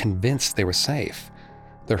so convinced they were safe.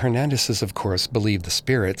 The Hernandezes, of course, believed the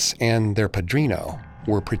spirits and their padrino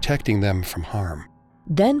were protecting them from harm.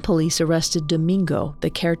 Then police arrested Domingo, the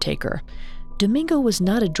caretaker. Domingo was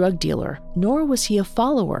not a drug dealer, nor was he a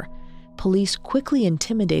follower. Police quickly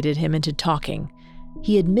intimidated him into talking.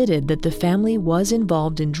 He admitted that the family was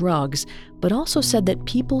involved in drugs, but also said that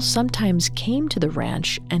people sometimes came to the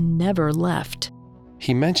ranch and never left.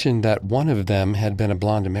 He mentioned that one of them had been a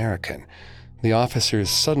blonde American. The officers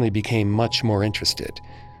suddenly became much more interested.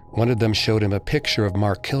 One of them showed him a picture of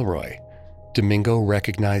Mark Kilroy. Domingo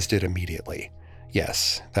recognized it immediately.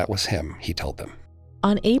 Yes, that was him, he told them.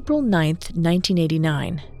 On April 9,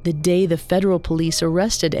 1989, the day the federal police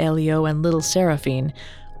arrested Elio and little Serafin,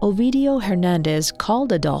 Ovidio Hernandez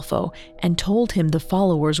called Adolfo and told him the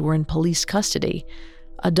followers were in police custody.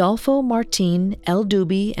 Adolfo, Martin, El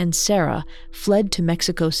Dubi, and Sarah fled to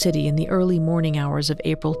Mexico City in the early morning hours of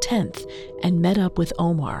April 10th and met up with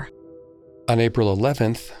Omar. On April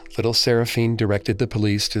 11th, little Serafin directed the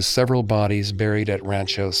police to several bodies buried at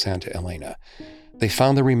Rancho Santa Elena. They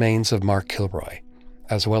found the remains of Mark Kilroy,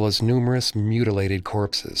 as well as numerous mutilated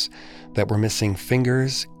corpses that were missing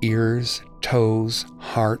fingers, ears, toes,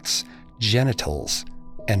 hearts, genitals,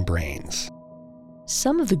 and brains.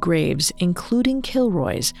 Some of the graves, including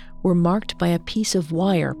Kilroy's, were marked by a piece of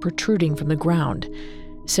wire protruding from the ground.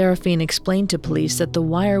 Serafin explained to police that the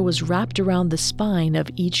wire was wrapped around the spine of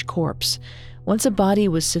each corpse. Once a body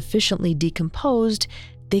was sufficiently decomposed,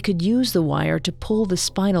 they could use the wire to pull the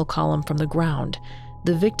spinal column from the ground.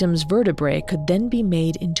 The victim's vertebrae could then be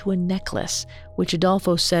made into a necklace, which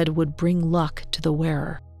Adolfo said would bring luck to the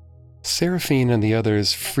wearer. Serafin and the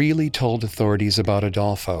others freely told authorities about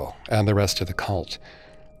Adolfo and the rest of the cult.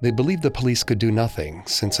 They believed the police could do nothing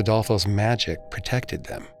since Adolfo's magic protected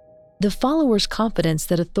them. The followers' confidence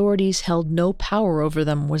that authorities held no power over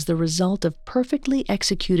them was the result of perfectly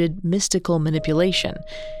executed mystical manipulation.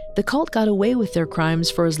 The cult got away with their crimes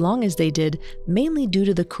for as long as they did, mainly due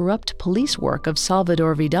to the corrupt police work of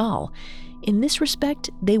Salvador Vidal. In this respect,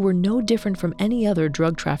 they were no different from any other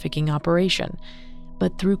drug trafficking operation.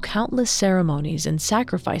 But through countless ceremonies and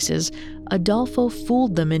sacrifices, Adolfo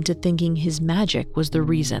fooled them into thinking his magic was the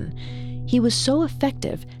reason. He was so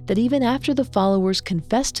effective that even after the followers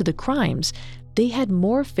confessed to the crimes, they had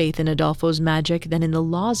more faith in Adolfo's magic than in the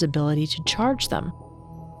law's ability to charge them.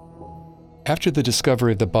 After the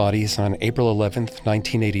discovery of the bodies on April 11,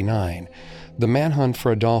 1989, the manhunt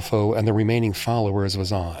for Adolfo and the remaining followers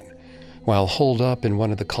was on. While holed up in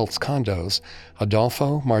one of the cult's condos,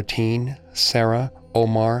 Adolfo, Martin, Sarah,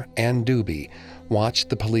 Omar, and Dubi watched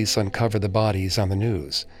the police uncover the bodies on the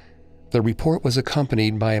news. The report was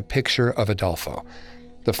accompanied by a picture of Adolfo.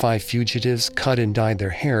 The 5 fugitives cut and dyed their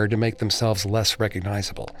hair to make themselves less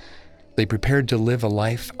recognizable. They prepared to live a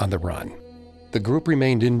life on the run. The group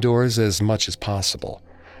remained indoors as much as possible.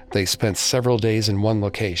 They spent several days in one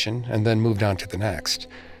location and then moved on to the next.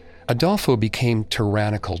 Adolfo became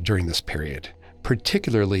tyrannical during this period,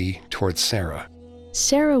 particularly towards Sarah.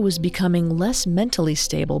 Sarah was becoming less mentally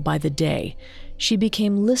stable by the day. She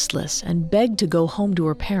became listless and begged to go home to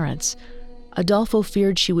her parents. Adolfo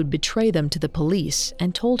feared she would betray them to the police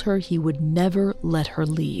and told her he would never let her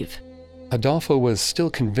leave. Adolfo was still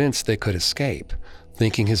convinced they could escape,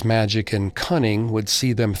 thinking his magic and cunning would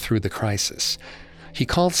see them through the crisis. He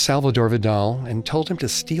called Salvador Vidal and told him to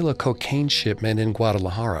steal a cocaine shipment in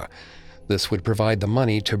Guadalajara. This would provide the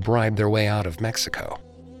money to bribe their way out of Mexico.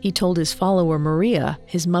 He told his follower Maria,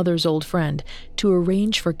 his mother's old friend, to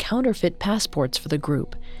arrange for counterfeit passports for the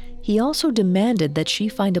group. He also demanded that she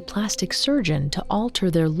find a plastic surgeon to alter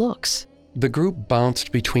their looks. The group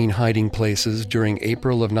bounced between hiding places during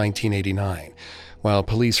April of 1989, while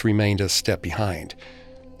police remained a step behind.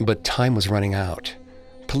 But time was running out.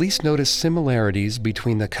 Police noticed similarities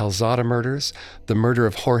between the Calzada murders, the murder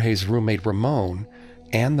of Jorge's roommate Ramon,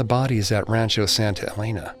 and the bodies at Rancho Santa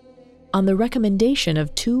Elena. On the recommendation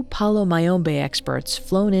of 2 Palo Mayombe experts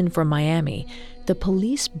flown in from Miami, the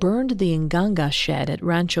police burned the Nganga shed at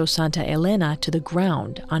Rancho Santa Elena to the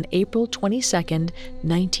ground on April 22,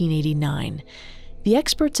 1989. The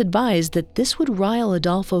experts advised that this would rile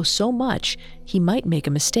Adolfo so much he might make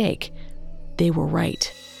a mistake. They were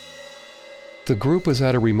right. The group was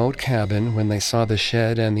at a remote cabin when they saw the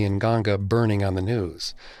shed and the Nganga burning on the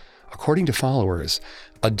news. According to followers,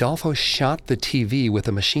 Adolfo shot the TV with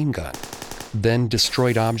a machine gun, then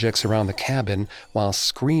destroyed objects around the cabin while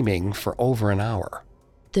screaming for over an hour.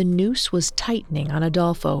 The noose was tightening on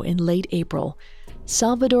Adolfo in late April.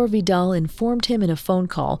 Salvador Vidal informed him in a phone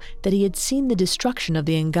call that he had seen the destruction of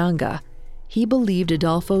the Nganga. He believed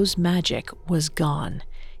Adolfo's magic was gone.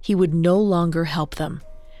 He would no longer help them.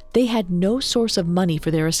 They had no source of money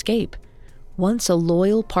for their escape. Once a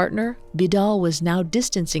loyal partner, Vidal was now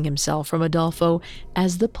distancing himself from Adolfo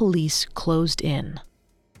as the police closed in.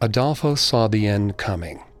 Adolfo saw the end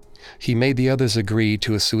coming. He made the others agree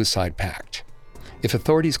to a suicide pact. If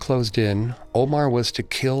authorities closed in, Omar was to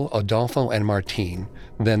kill Adolfo and Martin,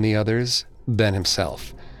 then the others, then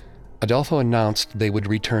himself. Adolfo announced they would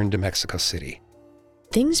return to Mexico City.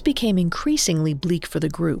 Things became increasingly bleak for the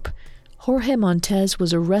group. Jorge Montes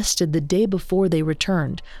was arrested the day before they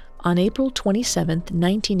returned. On April 27,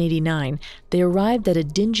 1989, they arrived at a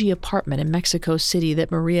dingy apartment in Mexico City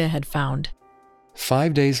that Maria had found.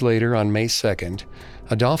 5 days later, on May 2nd,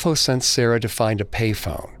 Adolfo sent Sarah to find a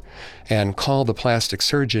payphone and call the plastic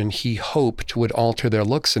surgeon he hoped would alter their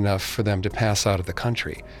looks enough for them to pass out of the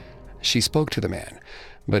country. She spoke to the man,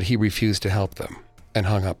 but he refused to help them and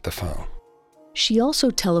hung up the phone. She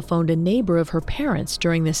also telephoned a neighbor of her parents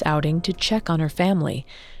during this outing to check on her family.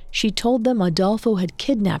 She told them Adolfo had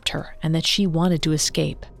kidnapped her and that she wanted to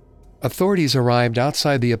escape. Authorities arrived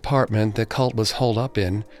outside the apartment the cult was holed up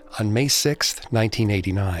in on May 6,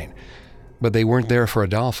 1989. But they weren't there for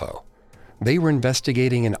Adolfo. They were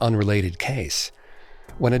investigating an unrelated case.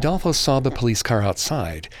 When Adolfo saw the police car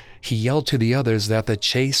outside, he yelled to the others that the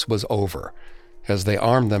chase was over. As they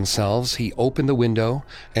armed themselves, he opened the window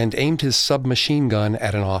and aimed his submachine gun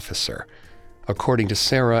at an officer. According to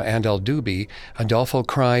Sarah and El Dubi, Adolfo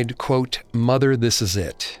cried, quote, "Mother, this is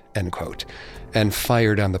it," end quote, and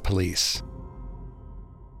fired on the police.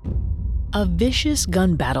 A vicious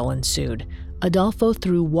gun battle ensued. Adolfo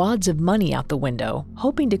threw wads of money out the window,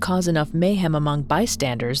 hoping to cause enough mayhem among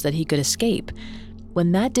bystanders that he could escape.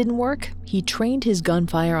 When that didn't work, he trained his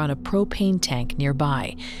gunfire on a propane tank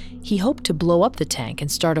nearby. He hoped to blow up the tank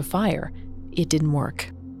and start a fire. It didn't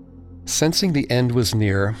work. Sensing the end was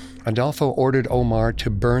near, Adolfo ordered Omar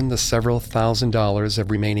to burn the several $1,000s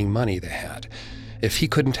of remaining money they had. If he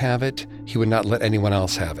couldn't have it, he would not let anyone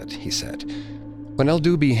else have it, he said. When El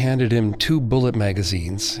Dubi handed him 2 bullet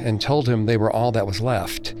magazines and told him they were all that was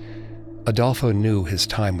left, Adolfo knew his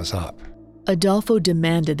time was up. Adolfo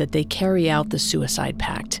demanded that they carry out the suicide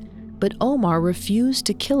pact, but Omar refused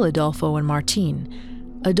to kill Adolfo and Martin.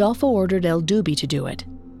 Adolfo ordered El Dubi to do it.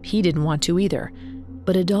 He didn't want to either,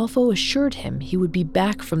 but Adolfo assured him he would be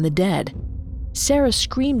back from the dead. Sarah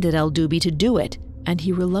screamed at El Dubi to do it, and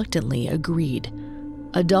he reluctantly agreed.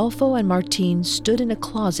 Adolfo and Martin stood in a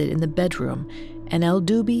closet in the bedroom, and El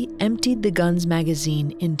Dubi emptied the gun's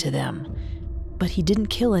magazine into them. But he didn't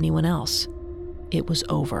kill anyone else. It was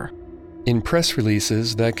over. In press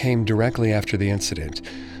releases that came directly after the incident,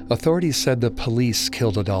 authorities said the police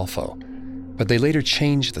killed Adolfo, but they later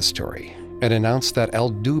changed the story and announced that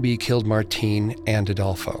El Dubi killed Martin and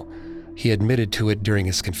Adolfo. He admitted to it during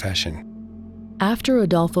his confession. After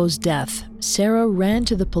Adolfo's death, Sarah ran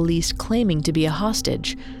to the police claiming to be a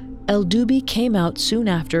hostage. El Dubi came out soon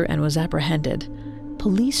after and was apprehended.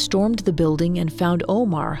 Police stormed the building and found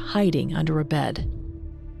Omar hiding under a bed.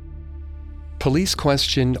 Police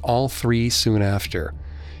questioned all 3 soon after,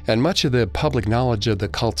 and much of the public knowledge of the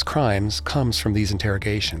cult's crimes comes from these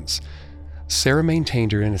interrogations. Sarah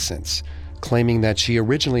maintained her innocence, claiming that she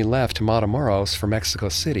originally left Matamoros for Mexico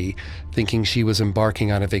City, thinking she was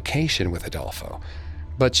embarking on a vacation with Adolfo.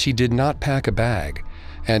 But she did not pack a bag,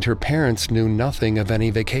 and her parents knew nothing of any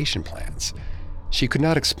vacation plans. She could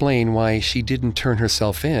not explain why she didn't turn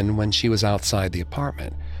herself in when she was outside the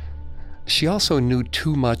apartment. She also knew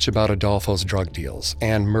too much about Adolfo's drug deals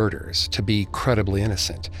and murders to be credibly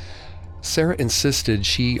innocent. Sarah insisted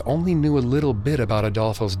she only knew a little bit about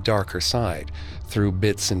Adolfo's darker side, through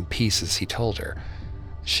bits and pieces he told her.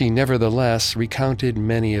 She nevertheless recounted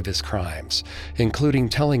many of his crimes, including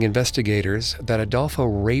telling investigators that Adolfo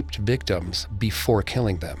raped victims before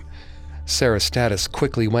killing them. Sarah's status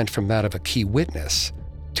quickly went from that of a key witness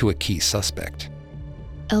to a key suspect.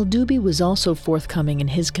 El Dubi was also forthcoming in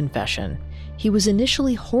his confession. He was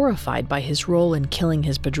initially horrified by his role in killing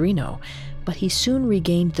his padrino, but he soon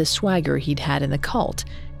regained the swagger he'd had in the cult,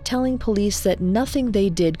 telling police that nothing they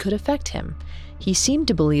did could affect him. He seemed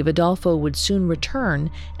to believe Adolfo would soon return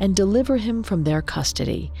and deliver him from their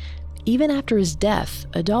custody. Even after his death,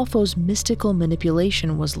 Adolfo's mystical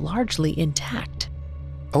manipulation was largely intact.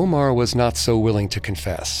 Omar was not so willing to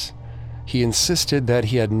confess. He insisted that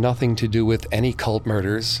he had nothing to do with any cult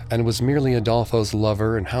murders and was merely Adolfo's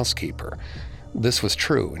lover and housekeeper. This was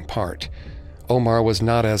true, in part. Omar was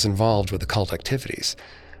not as involved with the cult activities,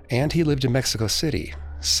 and he lived in Mexico City,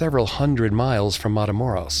 several hundred miles from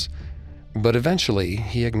Matamoros. But eventually,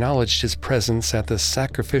 he acknowledged his presence at the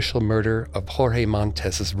sacrificial murder of Jorge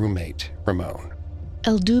Montez's roommate, Ramon.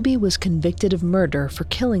 El Dubi was convicted of murder for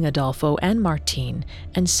killing Adolfo and Martin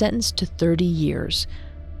and sentenced to 30 years.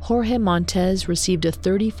 Jorge Montez received a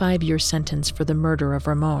 35-year sentence for the murder of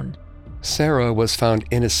Ramon. Sarah was found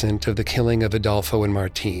innocent of the killing of Adolfo and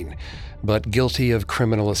Martin, but guilty of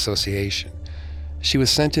criminal association. She was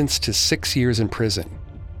sentenced to 6 years in prison.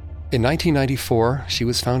 In 1994, she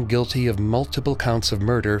was found guilty of multiple counts of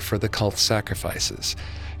murder for the cult's sacrifices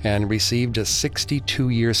and received a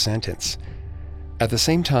 62-year sentence. At the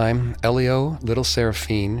same time, Elio, Little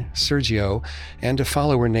Seraphine, Sergio, and a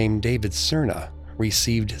follower named David Cerna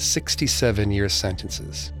received 67-year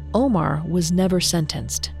sentences. Omar was never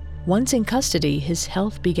sentenced. Once in custody, his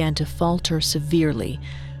health began to falter severely.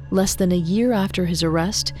 Less than a year after his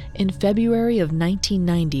arrest, in February of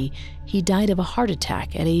 1990, he died of a heart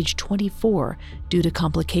attack at age 24 due to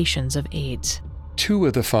complications of AIDS. 2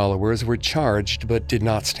 of the followers were charged but did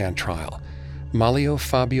not stand trial. Malio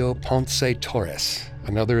Fabio Ponce Torres,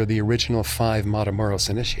 another of the original 5 Matamoros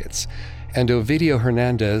initiates, and Ovidio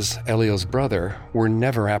Hernandez, Elio's brother, were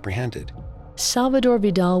never apprehended. Salvador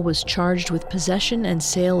Vidal was charged with possession and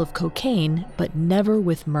sale of cocaine, but never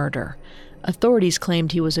with murder. Authorities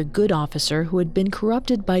claimed he was a good officer who had been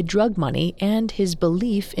corrupted by drug money and his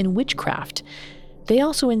belief in witchcraft. They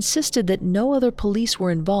also insisted that no other police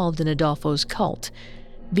were involved in Adolfo's cult.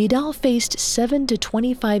 Vidal faced 7 to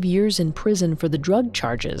 25 years in prison for the drug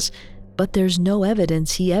charges, but there's no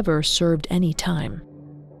evidence he ever served any time.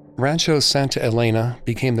 Rancho Santa Elena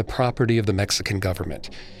became the property of the Mexican government.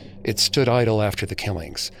 It stood idle after the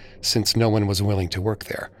killings, since no one was willing to work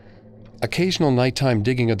there. Occasional nighttime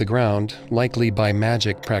digging of the ground, likely by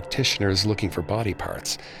magic practitioners looking for body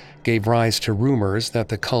parts, gave rise to rumors that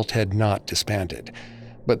the cult had not disbanded,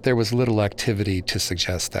 but there was little activity to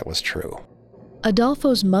suggest that was true.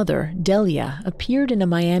 Adolfo's mother, Delia, appeared in a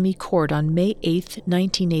Miami court on May 8,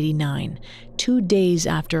 1989, 2 days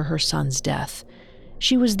after her son's death.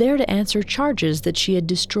 She was there to answer charges that she had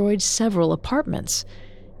destroyed several apartments.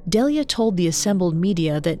 Delia told the assembled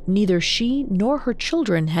media that neither she nor her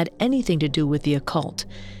children had anything to do with the occult.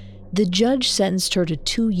 The judge sentenced her to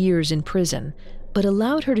 2 years in prison, but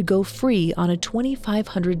allowed her to go free on a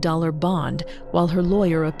 $2,500 bond while her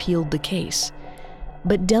lawyer appealed the case.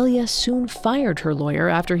 But Delia soon fired her lawyer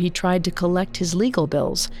after he tried to collect his legal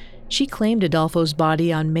bills. She claimed Adolfo's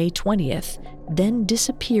body on May 20th, then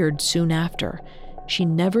disappeared soon after. She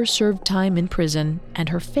never served time in prison, and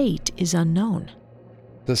her fate is unknown.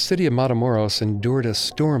 The city of Matamoros endured a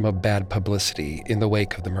storm of bad publicity in the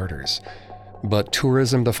wake of the murders, but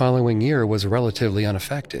tourism the following year was relatively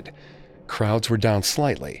unaffected. Crowds were down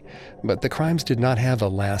slightly, but the crimes did not have a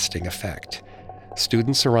lasting effect.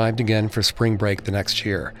 Students arrived again for spring break the next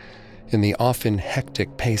year. In the often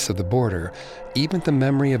hectic pace of the border, even the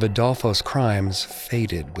memory of Adolfo's crimes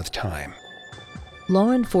faded with time.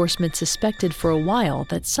 Law enforcement suspected for a while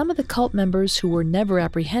that some of the cult members who were never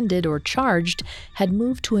apprehended or charged had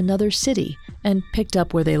moved to another city and picked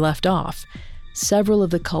up where they left off. Several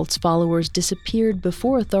of the cult's followers disappeared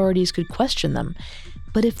before authorities could question them.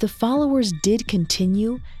 But if the followers did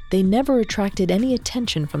continue, they never attracted any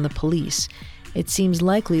attention from the police. It seems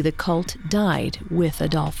likely the cult died with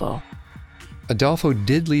Adolfo. Adolfo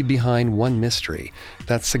did leave behind one mystery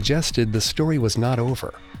that suggested the story was not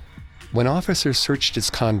over. When officers searched his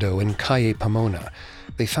condo in Calle Pomona,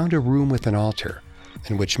 they found a room with an altar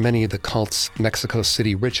in which many of the cult's Mexico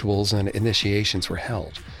City rituals and initiations were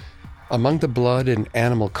held. Among the blood and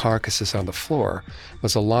animal carcasses on the floor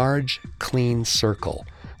was a large, clean circle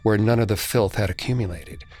where none of the filth had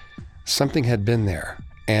accumulated. Something had been there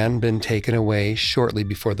and been taken away shortly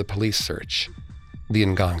before the police search: the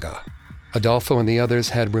nganga. Adolfo and the others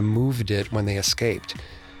had removed it when they escaped,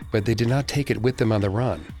 but they did not take it with them on the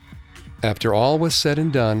run. After all was said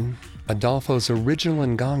and done, Adolfo's original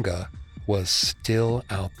nganga was still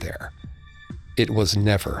out there. It was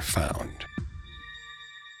never found.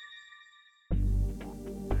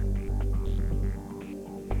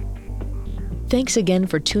 Thanks again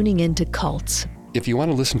for tuning in to Cults. If you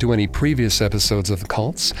want to listen to any previous episodes of The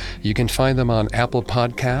Cults, you can find them on Apple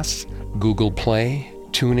Podcasts, Google Play,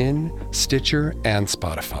 TuneIn, Stitcher, and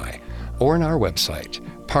Spotify, or on our website,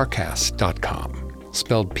 parcast.com,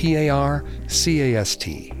 spelled Parcast.com.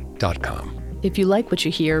 If you like what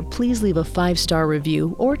you hear, please leave a 5-star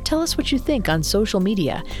review or tell us what you think on social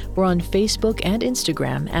media. We're on Facebook and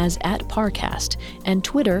Instagram as @Parcast and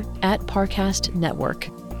Twitter @Parcast Network.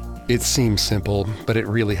 It seems simple, but it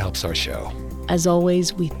really helps our show. As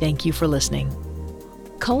always, we thank you for listening.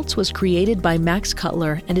 Cults was created by Max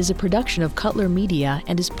Cutler and is a production of Cutler Media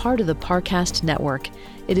and is part of the Parcast Network.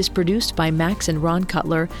 It is produced by Max and Ron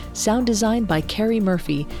Cutler, sound designed by Carrie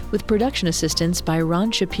Murphy, with production assistance by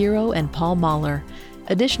Ron Shapiro and Paul Mahler.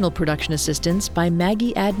 Additional production assistance by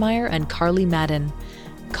Maggie Admire and Carly Madden.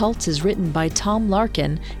 Cults is written by Tom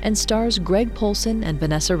Larkin and stars Greg Polson and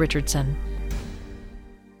Vanessa Richardson.